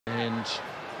And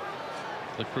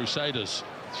the Crusaders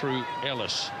through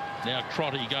Ellis. Now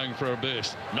Crotty going for a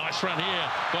burst. Nice run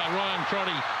here by Ryan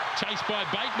Crotty. Chased by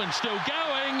Bateman, still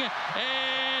going.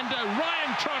 And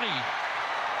Ryan Crotty.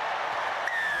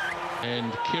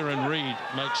 And Kieran Reid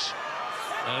makes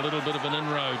a little bit of an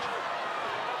inroad.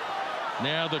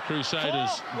 Now the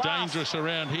Crusaders dangerous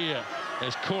around here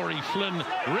as Corey Flynn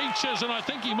reaches, and I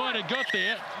think he might have got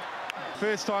there.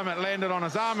 First time it landed on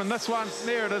his arm, and this one,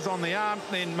 there it is on the arm,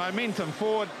 then momentum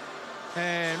forward,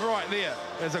 and right there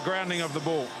is a grounding of the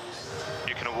ball.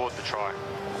 You can award the try.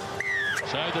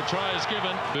 So the try is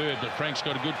given. Bird, but Frank's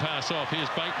got a good pass off. Here's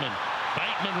Bateman.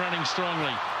 Bateman running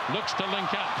strongly. Looks to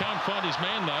link up. Can't find his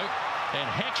man, though. And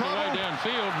hacked away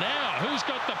downfield. Now, who's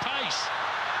got the pace?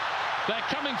 They're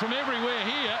coming from everywhere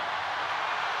here.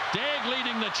 Dagg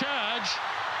leading the charge.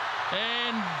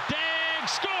 And Dagg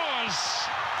scores!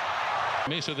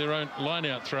 Mess of their own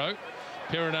line-out throw.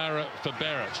 Perinara for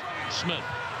Barrett. Smith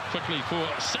quickly for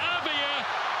Savia.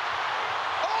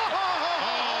 Oh,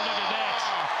 look at that.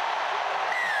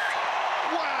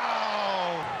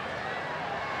 Wow!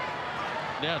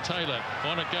 Now Taylor,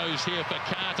 on it goes here for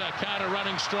Carter. Carter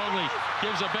running strongly,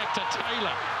 gives it back to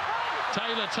Taylor.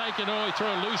 Taylor taken, he threw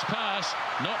a loose pass.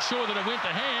 Not sure that it went to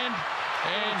hand.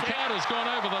 And Carter's gone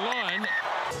over the line.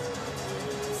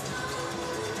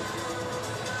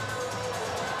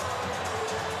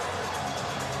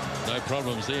 No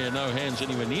problems there, no hands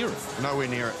anywhere near it. Nowhere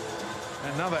near it.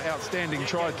 Another outstanding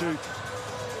try to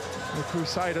the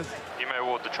Crusaders. You may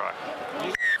award the try.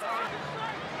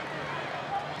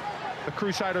 The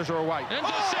Crusaders are away.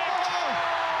 Intercept!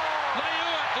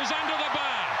 Leua is under the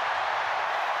bar.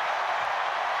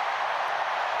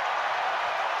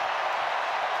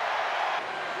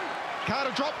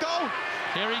 Carter drop goal.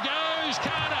 Here he goes,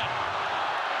 Carter.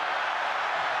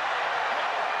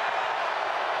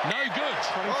 No good.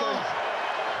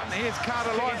 And here's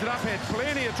Carter, lines it up, had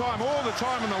plenty of time, all the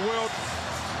time in the world.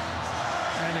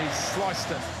 And he sliced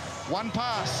it. One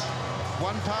pass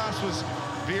was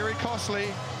very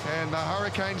costly, and the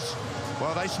Hurricanes,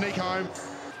 well, they sneak home.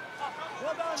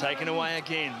 Taken away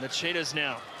again, the Cheetahs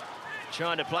now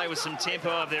trying to play with some tempo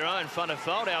of their own.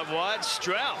 Funnefold out wide,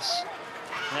 Strauss.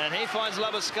 And he finds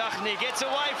Labuskachny, gets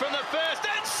away from the first,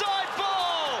 inside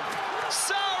ball!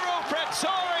 Saru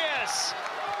Pretorius!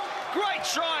 Great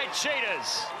try,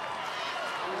 Cheetahs.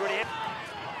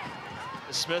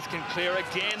 Smith can clear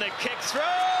again, the kick through,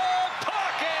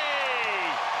 Pocky!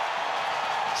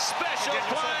 Special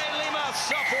play, Lima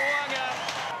Sopoaga.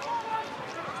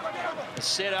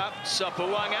 Set up,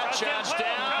 Sopoaga, charge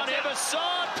down,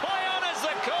 Everson, play on is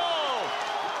the call.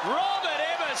 Robert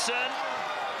Everson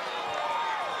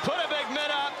put a big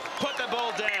mid up, put the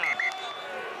ball down.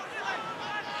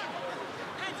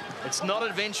 It's not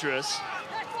adventurous.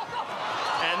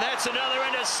 And that's another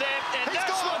intercept, and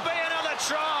this will be another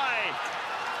try.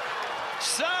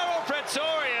 Saru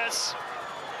Pretorius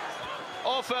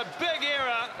off a big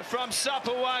error from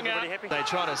Sopoaga. They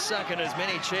try to suck in as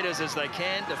many Cheetahs as they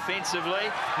can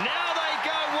defensively. Now they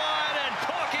go wide, and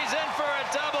Pocky's in for a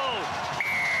double.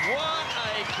 What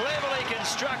a cleverly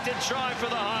constructed try for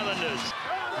the Highlanders.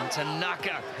 And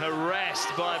Tanaka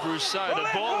harassed by Brousseau. The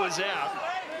ball was out.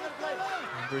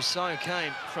 And Brousseau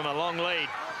came from a long lead.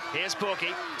 Here's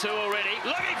Pocky, 2 already,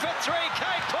 looking for 3,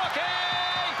 Kate Pocky!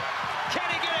 Can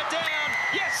he get it down?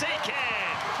 Yes, he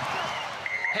can!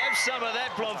 Have some of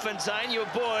that, Bloemfontein. Your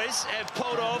boys have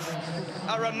pulled off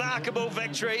a remarkable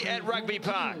victory at Rugby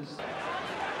Park.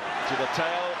 To the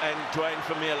tail, and Dwayne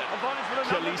Vermeulen.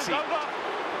 Khaleesi.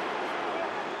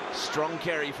 Strong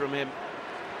carry from him.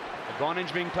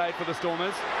 Advantage being played for the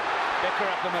Stormers. Becker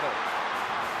up the middle.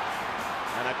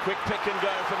 And a quick pick and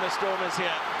go from the Stormers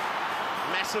here.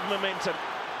 Massive momentum.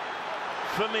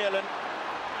 Vermeulen.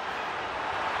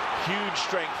 Huge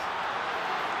strength.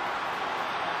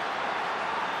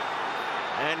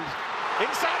 And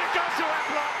inside it goes to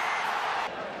Appler.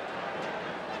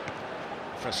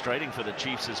 Frustrating for the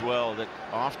Chiefs as well that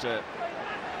after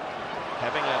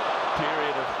having a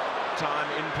period of time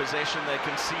in possession, they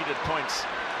conceded points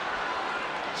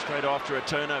straight after a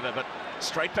turnover. But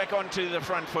straight back onto the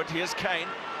front foot. Here's Kane.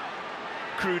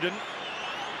 Cruden.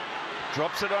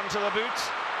 Drops it onto the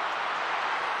boot.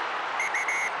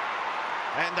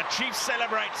 And the Chiefs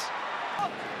celebrate. Not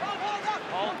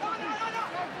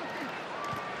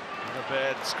a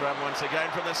bad scrum once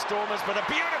again from the Stormers, but a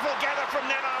beautiful gather from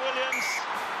Nana Williams.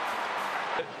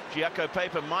 Giaco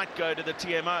Paper might go to the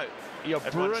TMO.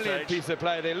 A brilliant piece of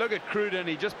play there. Look at Cruden,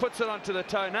 he just puts it onto the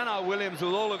toe. Nana Williams,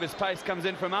 with all of his pace, comes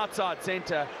in from outside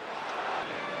centre.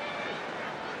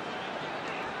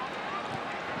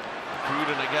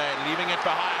 Cruden again, leaving it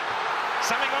behind.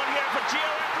 Something on here for Gio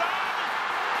Appler.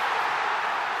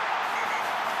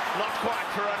 Not quite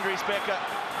for Andries Becker.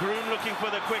 Groom looking for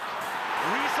the quick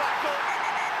recycle.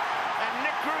 And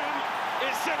Nick Groom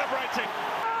is celebrating.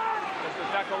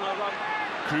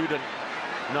 Cruden,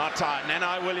 Nata,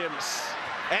 Nanai Williams.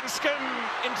 Enscombe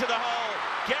into the hole.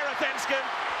 Gareth Enscombe.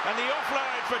 And the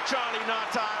offload for Charlie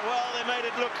Nata. Well, they made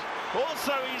it look all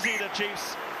so easy, the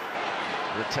Chiefs.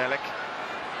 Retallick.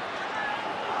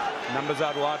 Numbers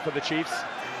out wide for the Chiefs.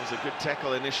 It was a good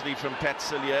tackle initially from Pat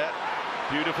Cillier.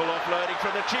 Beautiful offloading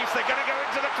from the Chiefs. They're going to go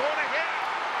into the corner here.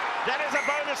 That is a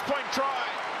bonus point try.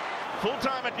 Full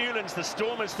time at Newlands. The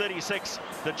Stormers 36,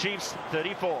 the Chiefs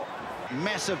 34.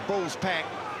 Massive Bulls pack.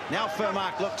 Now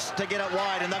Fermark looks to get it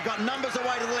wide, and they've got numbers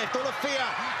away to the left. Olafia,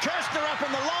 Kirshner up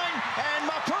on the line, and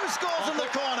Mapu scores in the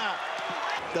corner.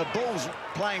 The Bulls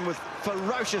playing with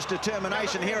ferocious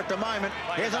determination here at the moment.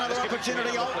 Here's another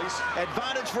opportunity.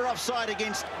 Advantage for offside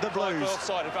against the Blues.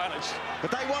 Offside advantage.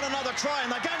 But they want another try,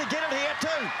 and they're going to get it here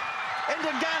too.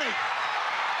 Ndungane.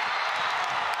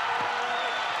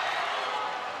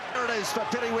 There it is for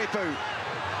Piriwepu.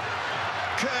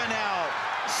 Kerr now.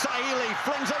 Saili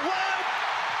flings it wide.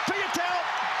 Piatel.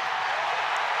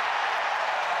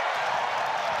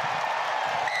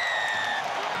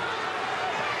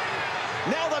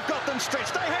 Now they've got them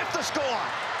stretched. They have to score.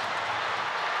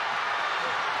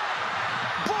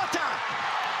 Bota.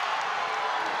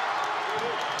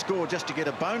 Score just to get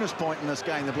a bonus point in this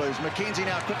game, the Blues. McKenzie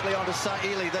now quickly onto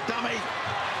Saili, the dummy.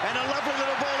 And a lovely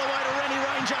little ball away to Rennie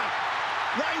Ranger.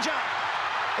 Ranger.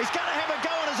 He's going to have a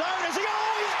go on his own. Is he?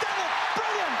 Oh, he's done it.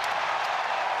 Brilliant.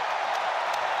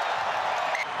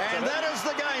 And that is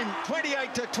the game.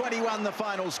 28-21, the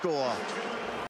final score.